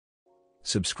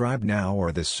Subscribe now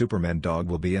or this Superman dog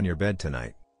will be in your bed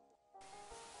tonight.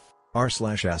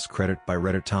 r/AskReddit by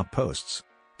Reddit top posts.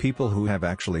 People who have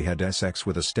actually had sex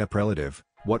with a step-relative,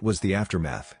 what was the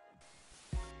aftermath?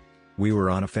 We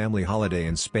were on a family holiday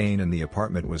in Spain and the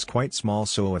apartment was quite small,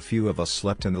 so a few of us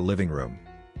slept in the living room.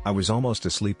 I was almost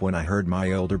asleep when I heard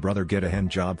my older brother get a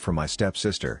hand job from my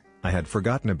stepsister. I had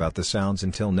forgotten about the sounds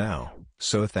until now,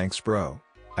 so thanks bro.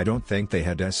 I don't think they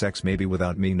had sex, maybe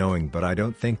without me knowing, but I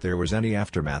don't think there was any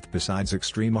aftermath besides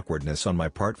extreme awkwardness on my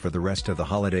part for the rest of the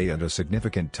holiday and a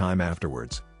significant time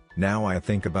afterwards. Now I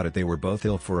think about it, they were both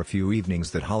ill for a few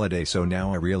evenings that holiday, so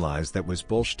now I realize that was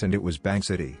bullshit and it was Bang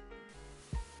City.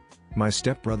 My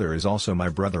stepbrother is also my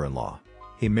brother-in-law.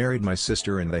 He married my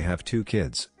sister and they have 2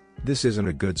 kids. This isn't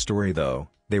a good story though.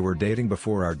 They were dating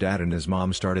before our dad and his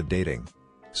mom started dating.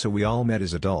 So we all met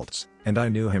as adults, and I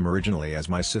knew him originally as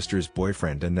my sister's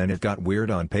boyfriend, and then it got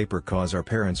weird on paper cause our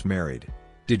parents married.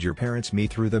 Did your parents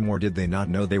meet through them or did they not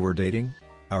know they were dating?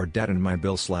 Our dad and my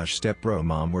Bill/stepbro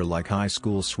mom were like high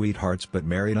school sweethearts but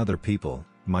married other people,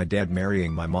 my dad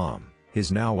marrying my mom,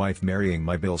 his now wife marrying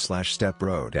my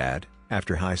Bill/stepbro dad,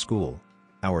 after high school.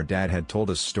 Our dad had told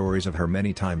us stories of her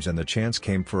many times and the chance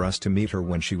came for us to meet her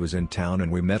when she was in town, and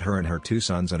we met her and her 2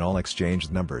 sons and all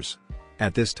exchanged numbers.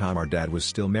 At this time our dad was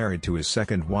still married to his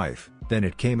second wife, then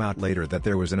it came out later that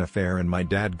there was an affair and my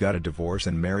dad got a divorce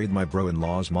and married my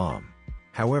bro-in-law's mom.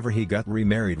 However, he got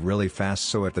remarried really fast,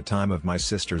 so at the time of my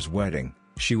sister's wedding,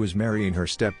 she was marrying her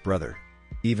stepbrother.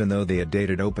 Even though they had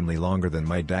dated openly longer than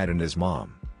my dad and his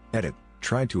mom. Edit,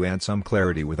 tried to add some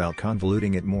clarity without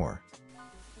convoluting it more.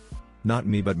 Not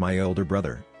me but my older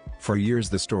brother. For years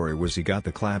the story was he got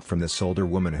the clap from this older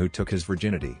woman who took his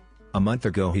virginity. A month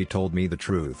ago he told me the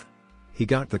truth. He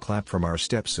got the clap from our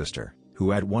stepsister,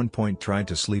 who at one point tried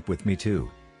to sleep with me too.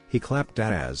 He clapped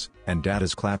Dada's, and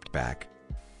Dada's clapped back.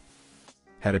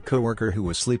 Had a coworker who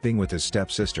was sleeping with his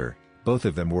stepsister. Both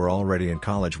of them were already in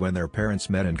college when their parents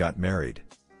met and got married.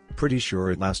 Pretty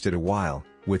sure it lasted a while,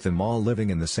 with them all living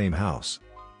in the same house.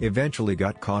 Eventually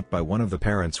got caught by one of the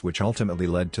parents, which ultimately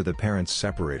led to the parents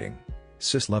separating.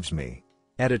 Sis loves me.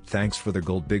 Edit, thanks for the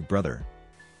gold big brother.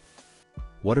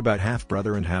 What about half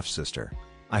brother and half sister?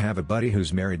 I have a buddy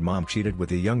whose married mom cheated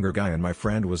with a younger guy and my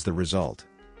friend was the result.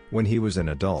 When he was an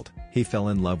adult, he fell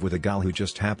in love with a gal who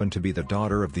just happened to be the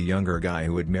daughter of the younger guy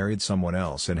who had married someone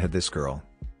else and had this girl.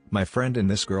 My friend and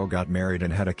this girl got married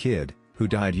and had a kid, who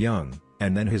died young,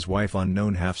 and then his wife,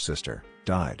 unknown half-sister,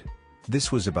 died.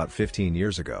 This was about 15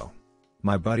 years ago.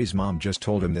 My buddy's mom just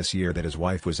told him this year that his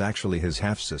wife was actually his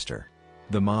half-sister.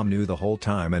 The mom knew the whole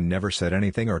time and never said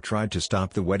anything or tried to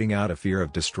stop the wedding out of fear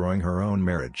of destroying her own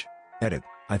marriage. Edit,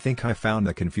 I think I found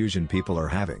the confusion people are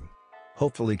having.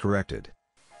 Hopefully corrected.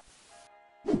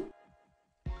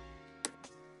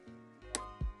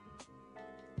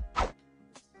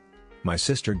 My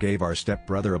sister gave our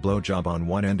stepbrother a blowjob on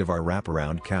one end of our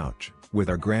wraparound couch, with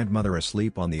our grandmother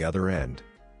asleep on the other end.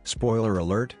 Spoiler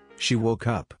alert, she woke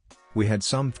up. We had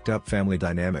some f***ed-up family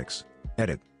dynamics.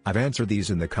 Edit, I've answered these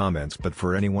in the comments, but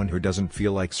for anyone who doesn't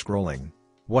feel like scrolling.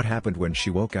 What happened when she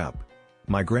woke up?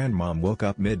 My grandmom woke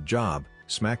up mid-job,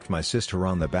 smacked my sister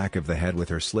on the back of the head with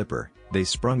her slipper, they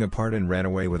sprung apart and ran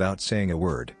away without saying a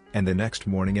word, and the next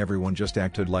morning everyone just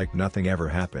acted like nothing ever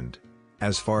happened.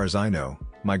 As far as I know,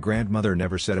 my grandmother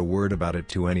never said a word about it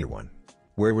to anyone.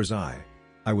 Where was I?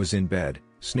 I was in bed,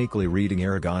 sneakily reading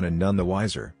Aragon and none the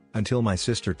wiser, until my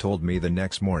sister told me the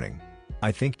next morning.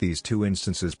 I think these 2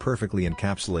 instances perfectly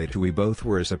encapsulate who we both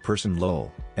were as a person,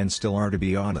 lol, and still are, to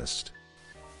be honest.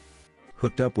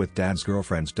 Hooked up with dad's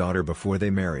girlfriend's daughter before they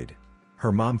married.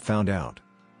 Her mom found out.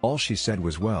 All she said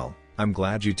was, well, I'm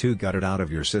glad you 2 got it out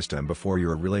of your system before you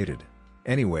were related.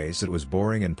 Anyways, it was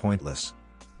boring and pointless.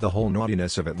 The whole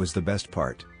naughtiness of it was the best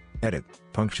part. Edit,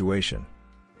 punctuation.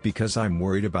 Because I'm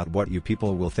worried about what you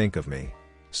people will think of me.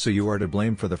 So you are to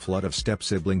blame for the flood of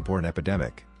step-sibling porn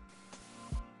epidemic.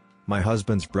 My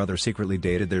husband's brother secretly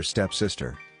dated their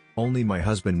stepsister. Only my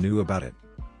husband knew about it.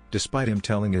 Despite him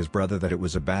telling his brother that it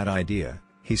was a bad idea,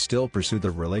 he still pursued the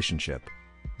relationship.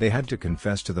 They had to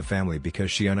confess to the family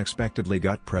because she unexpectedly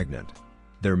got pregnant.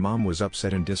 Their mom was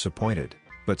upset and disappointed,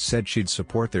 but said she'd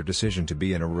support their decision to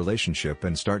be in a relationship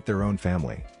and start their own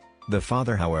family. The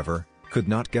father, however, could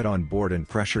not get on board and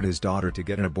pressured his daughter to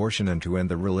get an abortion and to end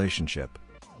the relationship.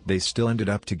 They still ended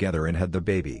up together and had the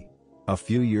baby. A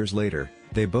few years later,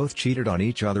 they both cheated on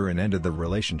each other and ended the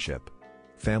relationship.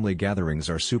 Family gatherings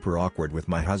are super awkward with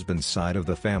my husband's side of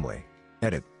the family.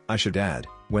 Edit, I should add,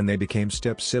 when they became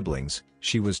step-siblings,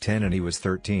 she was 10 and he was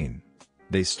 13.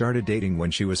 They started dating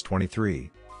when she was 23.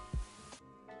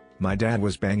 My dad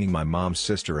was banging my mom's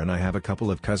sister and I have a couple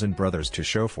of cousin brothers to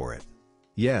show for it.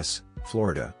 Yes,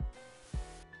 Florida.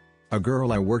 A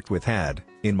girl I worked with had,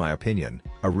 in my opinion,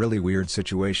 a really weird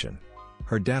situation.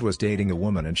 Her dad was dating a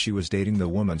woman and she was dating the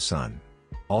woman's son.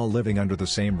 All living under the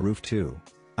same roof too.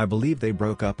 I believe they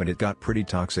broke up and it got pretty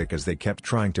toxic as they kept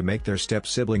trying to make their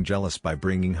step-sibling jealous by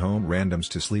bringing home randoms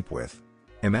to sleep with.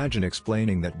 Imagine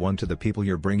explaining that one to the people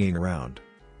you're bringing around.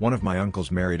 One of my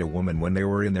uncles married a woman when they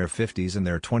were in their 50s and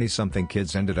their 20-something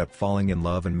kids ended up falling in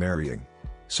love and marrying.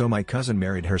 So my cousin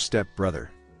married her step-brother.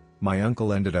 My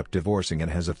uncle ended up divorcing and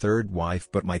has a third wife,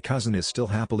 but my cousin is still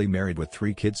happily married with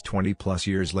 3 kids 20+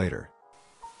 years later.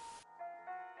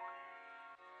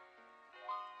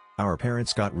 Our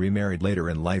parents got remarried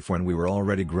later in life when we were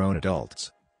already grown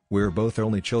adults. We were both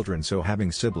only children, so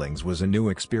having siblings was a new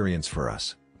experience for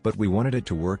us, but we wanted it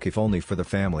to work if only for the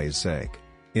family's sake.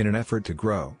 In an effort to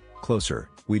grow closer,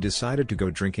 we decided to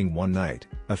go drinking one night,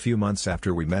 a few months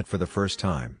after we met for the first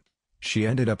time. She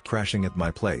ended up crashing at my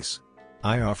place.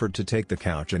 I offered to take the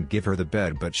couch and give her the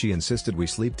bed, but she insisted we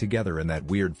sleep together in that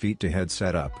weird feet-to-head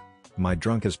setup. My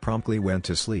drunk ass promptly went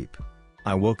to sleep.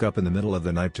 I woke up in the middle of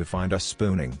the night to find us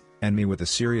spooning, and me with a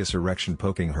serious erection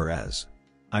poking her ass.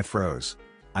 I froze.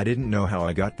 I didn't know how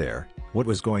I got there, what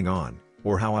was going on,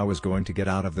 or how I was going to get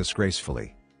out of this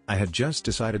gracefully. I had just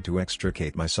decided to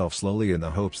extricate myself slowly in the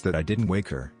hopes that I didn't wake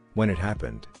her, when it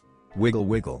happened. Wiggle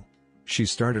wiggle. She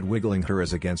started wiggling her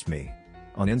ass against me.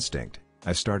 On instinct,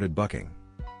 I started bucking.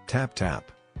 Tap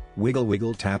tap. Wiggle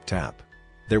wiggle tap tap.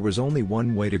 There was only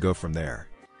one way to go from there.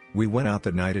 We went out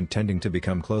that night intending to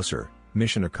become closer,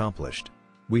 mission accomplished.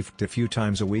 We f***ed a few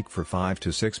times a week for 5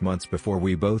 to 6 months before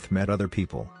we both met other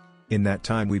people. In that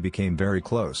time we became very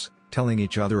close, telling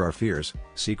each other our fears,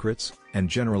 secrets, and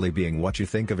generally being what you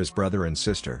think of as brother and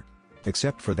sister.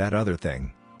 Except for that other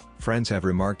thing. Friends have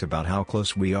remarked about how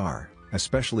close we are,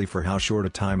 especially for how short a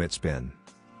time it's been.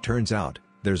 Turns out,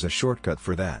 there's a shortcut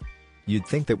for that. You'd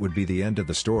think that would be the end of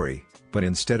the story, but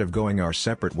instead of going our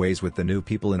separate ways with the new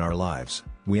people in our lives,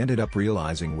 we ended up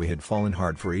realizing we had fallen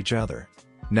hard for each other.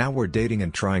 Now we're dating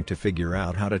and trying to figure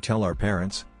out how to tell our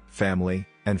parents, family,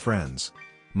 and friends.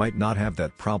 Might not have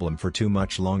that problem for too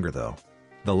much longer though.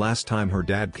 The last time her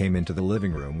dad came into the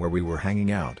living room where we were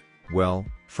hanging out, well,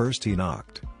 first he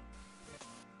knocked.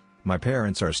 My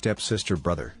parents are stepsister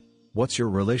brother. What's your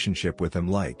relationship with them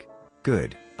like?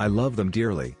 Good, I love them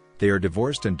dearly. They are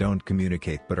divorced and don't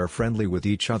communicate but are friendly with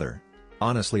each other.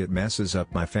 Honestly, it messes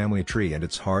up my family tree and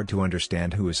it's hard to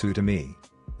understand who is who to me.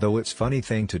 Though it's funny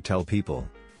thing to tell people.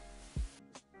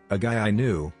 A guy I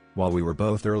knew, while we were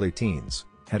both early teens,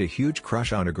 had a huge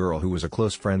crush on a girl who was a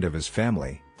close friend of his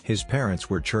family. His parents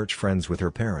were church friends with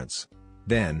her parents.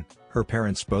 Then, her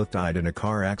parents both died in a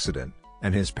car accident,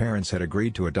 and his parents had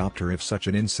agreed to adopt her if such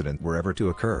an incident were ever to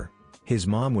occur. His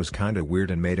mom was kinda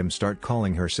weird and made him start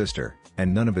calling her sister,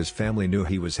 and none of his family knew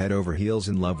he was head over heels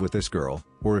in love with this girl,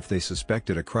 or if they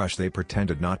suspected a crush they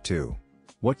pretended not to.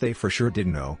 What they for sure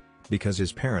didn't know, because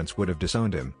his parents would have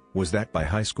disowned him, was that by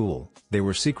high school, they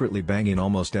were secretly banging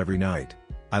almost every night.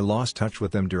 I lost touch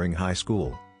with them during high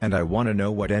school, and I wanna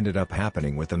know what ended up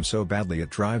happening with them so badly it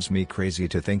drives me crazy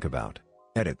to think about.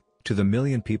 Edit. To the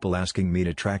million people asking me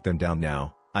to track them down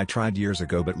now, I tried years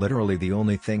ago but literally the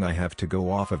only thing I have to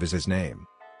go off of is his name.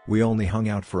 We only hung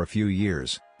out for a few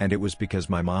years, and it was because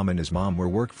my mom and his mom were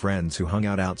work friends who hung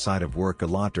out outside of work a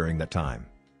lot during that time.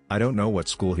 I don't know what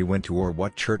school he went to or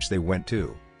what church they went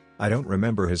to. I don't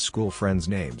remember his school friends'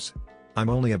 names. I'm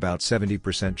only about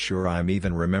 70% sure I'm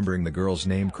even remembering the girl's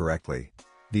name correctly.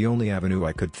 The only avenue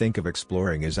I could think of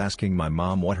exploring is asking my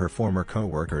mom what her former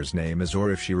co-worker's name is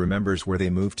or if she remembers where they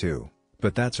moved to,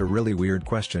 but that's a really weird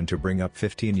question to bring up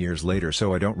 15 years later,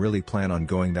 so I don't really plan on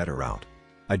going that route.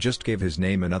 I just gave his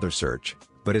name another search,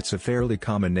 but it's a fairly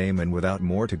common name and without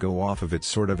more to go off of it's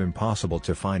sort of impossible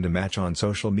to find a match on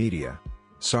social media.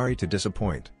 Sorry to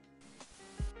disappoint.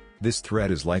 This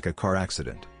thread is like a car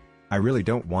accident. I really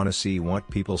don't want to see what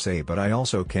people say, but I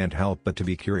also can't help but to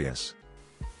be curious.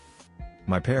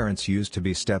 My parents used to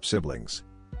be step-siblings.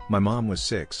 My mom was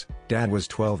 6, dad was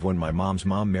 12 when my mom's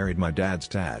mom married my dad's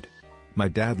dad. My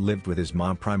dad lived with his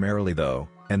mom primarily though,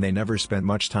 and they never spent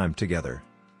much time together.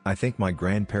 I think my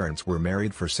grandparents were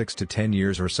married for 6 to 10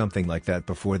 years or something like that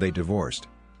before they divorced.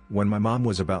 When my mom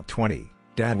was about 20,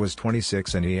 dad was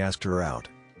 26 and he asked her out.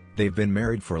 They've been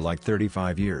married for like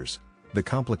 35 years. The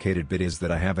complicated bit is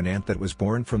that I have an aunt that was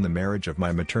born from the marriage of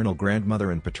my maternal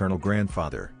grandmother and paternal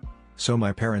grandfather. So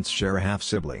my parents share a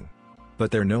half-sibling. But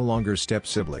they're no longer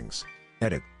step-siblings.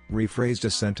 Edit. Rephrased a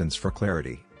sentence for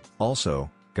clarity.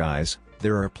 Also, guys,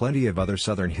 there are plenty of other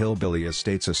southern hillbilly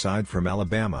estates aside from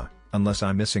Alabama, unless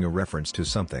I'm missing a reference to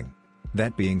something.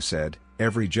 That being said,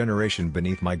 Every generation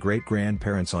beneath my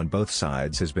great-grandparents on both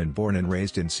sides has been born and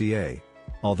raised in CA.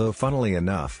 Although funnily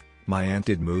enough, my aunt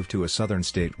did move to a southern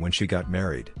state when she got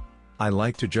married. I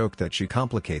like to joke that she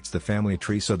complicates the family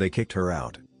tree, so they kicked her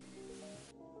out.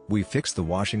 We fixed the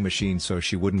washing machine so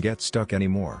she wouldn't get stuck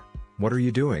anymore. What are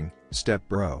you doing, step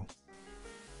bro?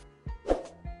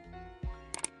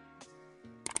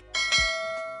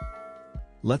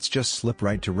 Let's just slip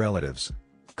right to relatives.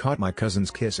 Caught my cousins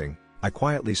kissing. I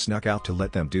quietly snuck out to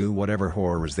let them do whatever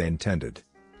horrors they intended.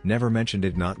 Never mentioned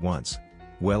it, not once.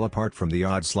 Well, apart from the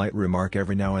odd slight remark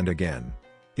every now and again.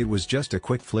 It was just a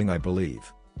quick fling, I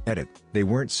believe. Edit, they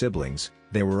weren't siblings,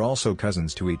 they were also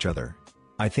cousins to each other.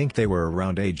 I think they were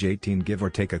around age 18, give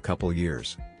or take a couple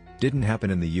years. Didn't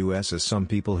happen in the US, as some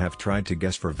people have tried to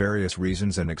guess for various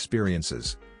reasons and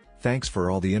experiences. Thanks for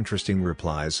all the interesting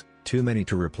replies, too many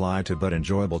to reply to but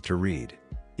enjoyable to read.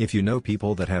 If you know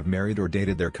people that have married or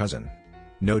dated their cousin,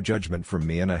 no judgment from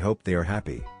me, and I hope they are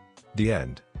happy. The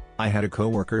end. I had a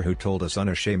coworker who told us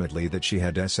unashamedly that she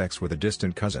had sex with a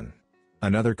distant cousin.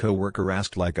 Another coworker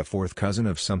asked, like a fourth cousin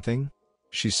of something?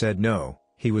 She said no,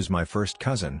 he was my first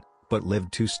cousin, but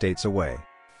lived 2 states away.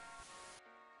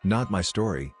 Not my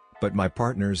story, but my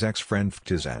partner's ex-friend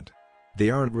f***ed aunt.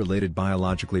 They aren't related,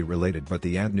 biologically related, but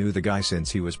the aunt knew the guy since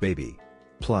he was baby.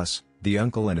 Plus, the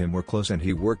uncle and him were close and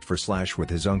he worked for / with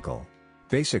his uncle.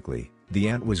 Basically, the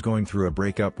aunt was going through a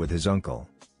breakup with his uncle.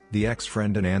 The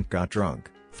ex-friend and aunt got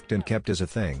drunk, f***ed and kept as a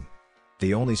thing.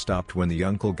 They only stopped when the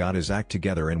uncle got his act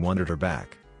together and wanted her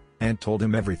back. Aunt told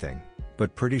him everything,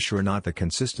 but pretty sure not the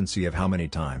consistency of how many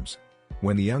times.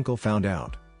 When the uncle found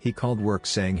out, he called work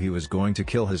saying he was going to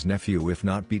kill his nephew if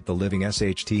not beat the living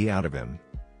SHT out of him.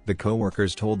 The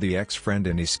coworkers told the ex-friend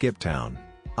and he skipped town.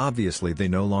 Obviously they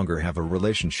no longer have a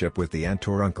relationship with the aunt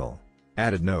or uncle.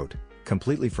 Added note,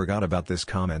 completely forgot about this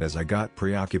comment as I got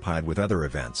preoccupied with other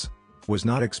events. Was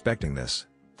not expecting this.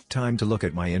 Time to look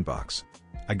at my inbox.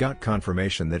 I got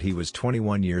confirmation that he was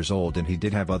 21 years old and he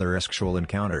did have other sexual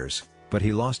encounters, but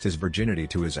he lost his virginity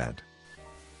to his aunt.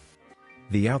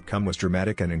 The outcome was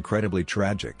dramatic and incredibly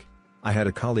tragic. I had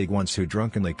a colleague once who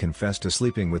drunkenly confessed to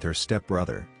sleeping with her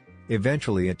stepbrother.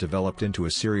 Eventually it developed into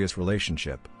a serious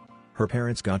relationship. Her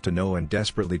parents got to know and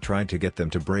desperately tried to get them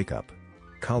to break up.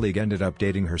 Colleague ended up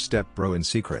dating her stepbro in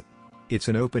secret. It's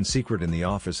an open secret in the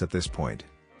office at this point.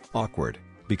 Awkward,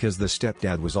 because the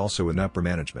stepdad was also in upper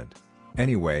management.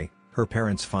 Anyway, her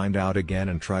parents find out again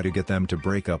and try to get them to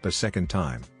break up a second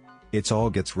time. It all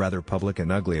gets rather public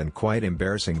and ugly and quite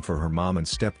embarrassing for her mom and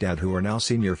stepdad, who are now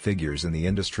senior figures in the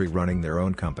industry running their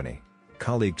own company.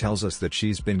 Colleague tells us that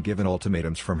she's been given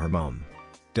ultimatums from her mom.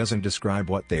 Doesn't describe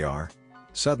what they are.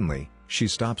 Suddenly, she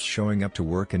stops showing up to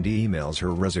work and emails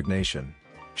her resignation.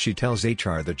 She tells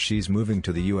HR that she's moving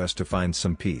to the US to find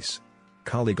some peace.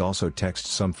 Colleague also texts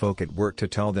some folk at work to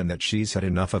tell them that she's had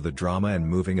enough of the drama and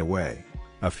moving away.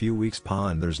 A few weeks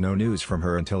pass and there's no news from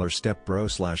her until her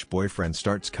stepbro/boyfriend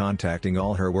starts contacting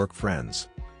all her work friends.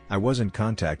 I wasn't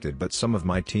contacted, but some of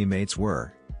my teammates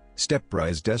were. Stepbro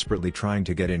is desperately trying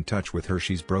to get in touch with her.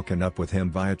 She's broken up with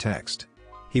him via text.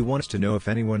 He wants to know if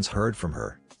anyone's heard from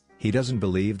her. He doesn't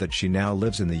believe that she now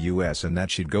lives in the US and that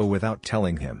she'd go without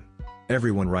telling him.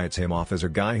 Everyone writes him off as a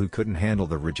guy who couldn't handle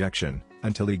the rejection,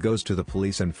 until he goes to the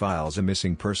police and files a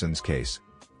missing persons case.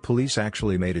 Police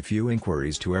actually made a few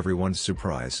inquiries, to everyone's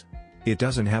surprise. It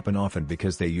doesn't happen often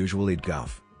because they usually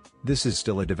guff. This is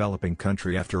still a developing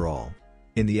country after all.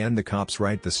 In the end, the cops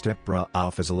write the stepbro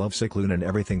off as a lovesick loon and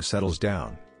everything settles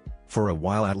down. For a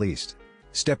while at least.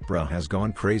 Stepbro has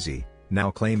gone crazy,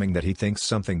 now claiming that he thinks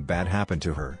something bad happened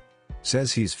to her.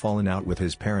 Says he's fallen out with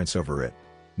his parents over it.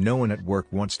 No one at work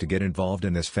wants to get involved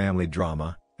in this family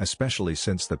drama, especially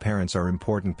since the parents are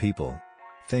important people.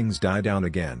 Things die down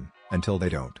again, until they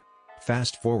don't.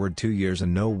 Fast forward 2 years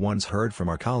and no one's heard from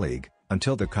our colleague,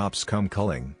 until the cops come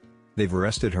calling. They've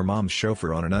arrested her mom's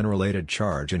chauffeur on an unrelated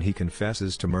charge and he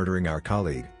confesses to murdering our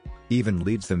colleague. Even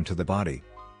leads them to the body.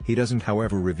 He doesn't,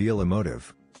 however, reveal a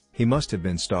motive. He must have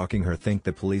been stalking her, think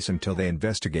the police, until they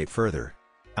investigate further.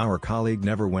 Our colleague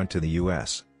never went to the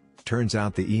US. Turns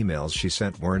out the emails she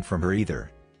sent weren't from her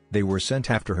either. They were sent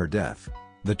after her death.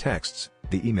 The texts,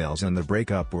 the emails and the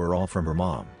breakup were all from her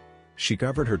mom. She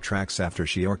covered her tracks after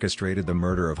she orchestrated the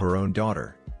murder of her own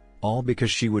daughter. All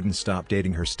because she wouldn't stop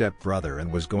dating her stepbrother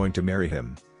and was going to marry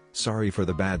him. Sorry for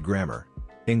the bad grammar.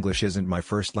 English isn't my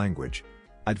first language.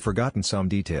 I'd forgotten some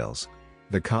details.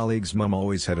 The colleague's mom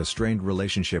always had a strained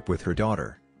relationship with her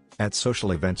daughter. At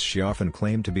social events she often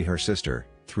claimed to be her sister,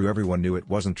 though everyone knew it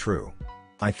wasn't true.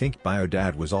 I think bio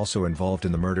dad was also involved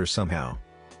in the murder somehow.